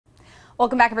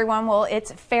Welcome back, everyone. Well,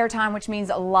 it's fair time, which means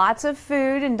lots of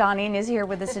food, and Doneane is here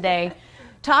with us today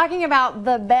talking about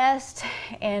the best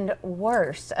and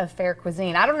worst of fair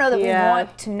cuisine. I don't know that we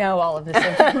want to know all of this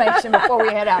information before we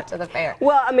head out to the fair.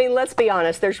 Well, I mean, let's be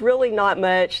honest. There's really not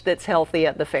much that's healthy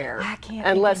at the fair. I can't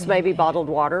unless maybe bottled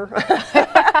water.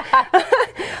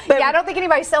 Yeah, I don't think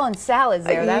anybody's selling salads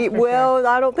there. That's for well, sure.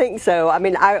 I don't think so. I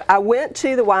mean, I went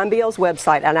to the YMBL's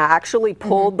website and I actually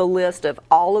pulled the list of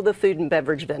all of the food and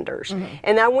beverage vendors.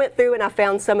 And I went through and I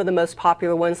found some of the most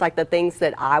popular ones, like the things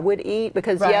that I would eat,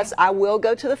 because yes, I will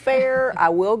go to the fair, I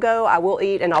will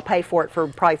eat, and I'll pay for it for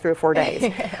probably 3 or 4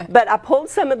 days. But I pulled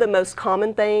some of the most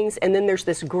common things, and then there's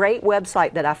this great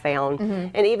website that I found.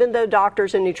 And even though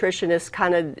doctors and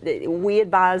nutritionists we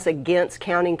advise against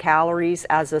counting calories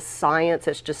as a science,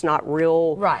 it's just not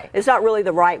real. Right. It's not really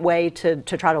the right way to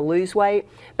try to lose weight.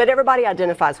 But everybody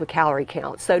identifies with calorie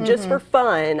counts. So just for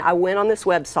fun, I went on this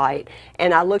website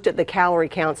and I looked at the calorie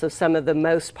counts of some of the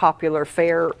most popular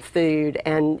fair food,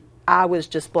 and I was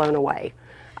just blown away.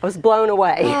 I was blown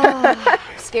away. Oh,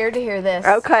 scared to hear this.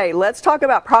 Okay, let's talk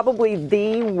about probably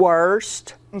the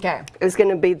worst. Okay. Is going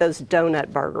to be those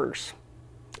donut burgers.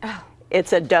 Oh.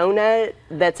 It's a donut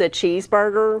that's a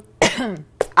cheeseburger.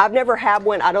 I've never had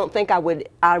one. I don't think I would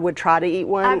try to eat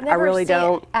one. I really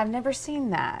don't. I've never seen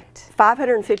that.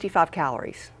 555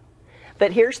 calories.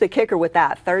 But here's the kicker with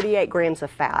that, 38 grams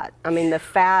of fat. I mean, the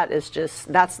fat is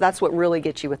just, that's what really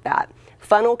gets you with that.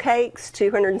 Funnel cakes,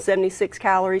 276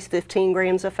 calories, 15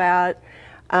 grams of fat.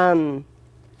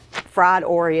 Fried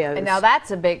Oreos. And now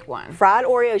that's a big one. Fried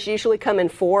Oreos usually come in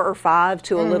 4 or 5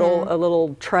 to a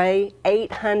little tray.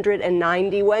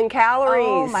 891 calories.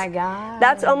 Oh my God.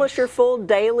 That's almost your full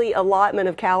daily allotment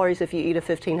of calories if you eat a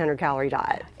 1,500 calorie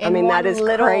diet. In I mean, one that is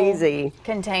little crazy.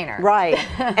 Container. Right.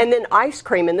 And then ice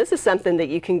cream, and this is something that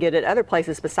you can get at other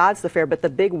places besides the fair, but the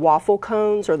big waffle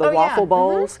cones or the waffle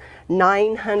bowls,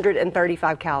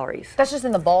 935 calories. That's just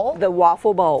in the bowl? The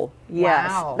waffle bowl. Yes.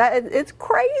 Wow. It's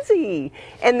crazy.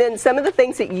 And then some of the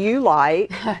things that you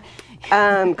like,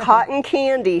 cotton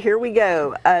candy, here we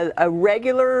go. A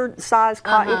regular size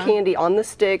cotton candy on the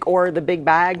stick or the big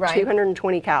bag,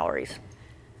 220 calories.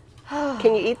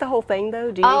 Can you eat the whole thing, though?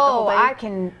 Do you eat the whole thing? I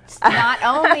can not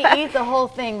only eat the whole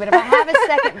thing, but if I have a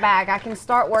second bag, I can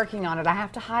start working on it. I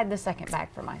have to hide the second bag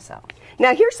for myself.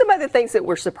 Now, here's some other things that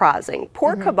were surprising.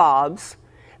 Pork kebabs,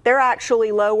 they're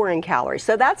actually lower in calories.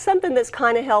 So that's something that's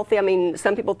kind of healthy. I mean,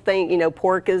 some people think,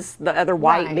 pork is the other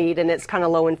white meat and it's kind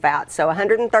of low in fat. So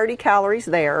 130 calories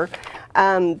there.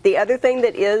 The other thing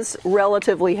that is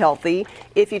relatively healthy,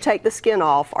 if you take the skin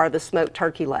off, are the smoked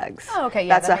turkey legs. Oh, okay,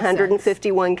 yeah, that's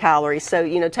 151 calories.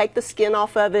 So, take the skin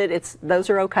off of it. Those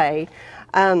are okay.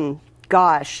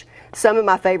 Gosh. Some of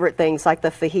my favorite things, like the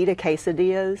fajita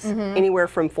quesadillas, anywhere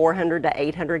from 400 to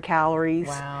 800 calories,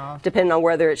 depending on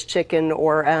whether it's chicken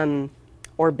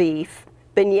or beef.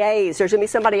 Beignets, there's going to be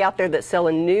somebody out there that's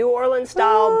selling New Orleans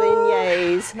style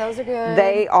beignets. Those are good.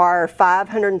 They are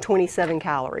 527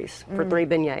 calories for 3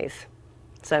 beignets.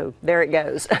 So there it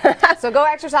goes. So go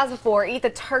exercise before, eat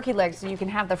the turkey legs so you can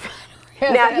have the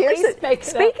Now,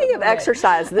 speaking of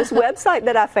exercise, this website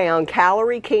that I found,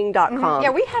 calorieking.com.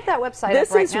 Yeah, we have that website This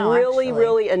up right is now,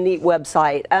 really a neat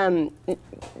website.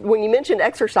 When you mentioned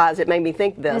exercise, it made me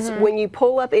think this. When you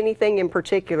pull up anything in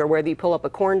particular, whether you pull up a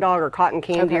corn dog or cotton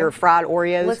candy or fried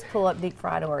Oreos. Let's pull up deep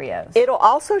fried Oreos. It'll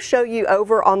also show you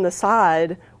over on the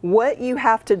side what you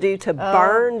have to do to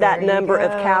burn that number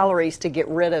of calories to get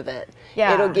rid of it.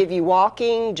 Yeah. It'll give you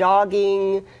walking,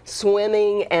 jogging,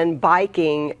 swimming, and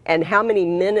biking, and how many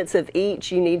minutes of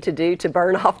each you need to do to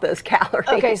burn off those calories.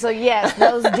 Okay, so yes,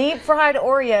 those deep fried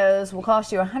Oreos will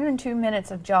cost you 102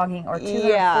 minutes of jogging or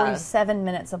 247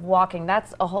 minutes of walking.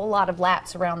 That's a whole lot of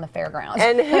laps around the fairgrounds.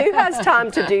 And who has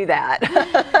time to do that?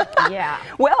 Yeah.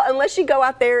 Well, unless you go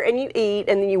out there and you eat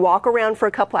and then you walk around for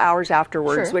a couple of hours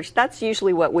afterwards, which that's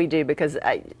usually what we do, because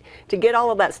to get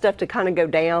all of that stuff to kind of go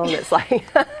down, it's like...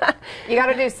 You got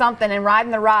to do something, and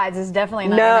riding the rides is definitely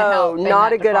not going to help. No,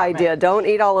 not a good idea. Don't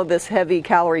eat all of this heavy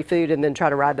calorie food and then try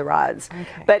to ride the rides.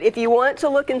 Okay. But if you want to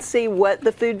look and see what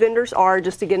the food vendors are,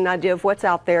 just to get an idea of what's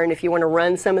out there, and if you want to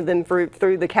run some of them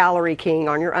through the Calorie King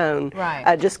on your own,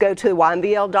 just go to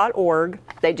ymvl.org.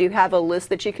 They do have a list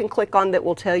that you can click on that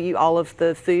will tell you all of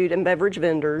the food and beverage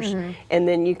vendors, and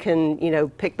then you can,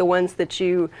 pick the ones that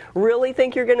you really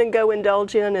think you're going to go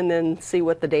indulge in, and then see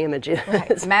what the damage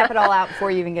is. Map it all out before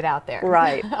you even get out there.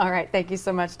 Right. All right. Thank you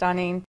so much, Doneane.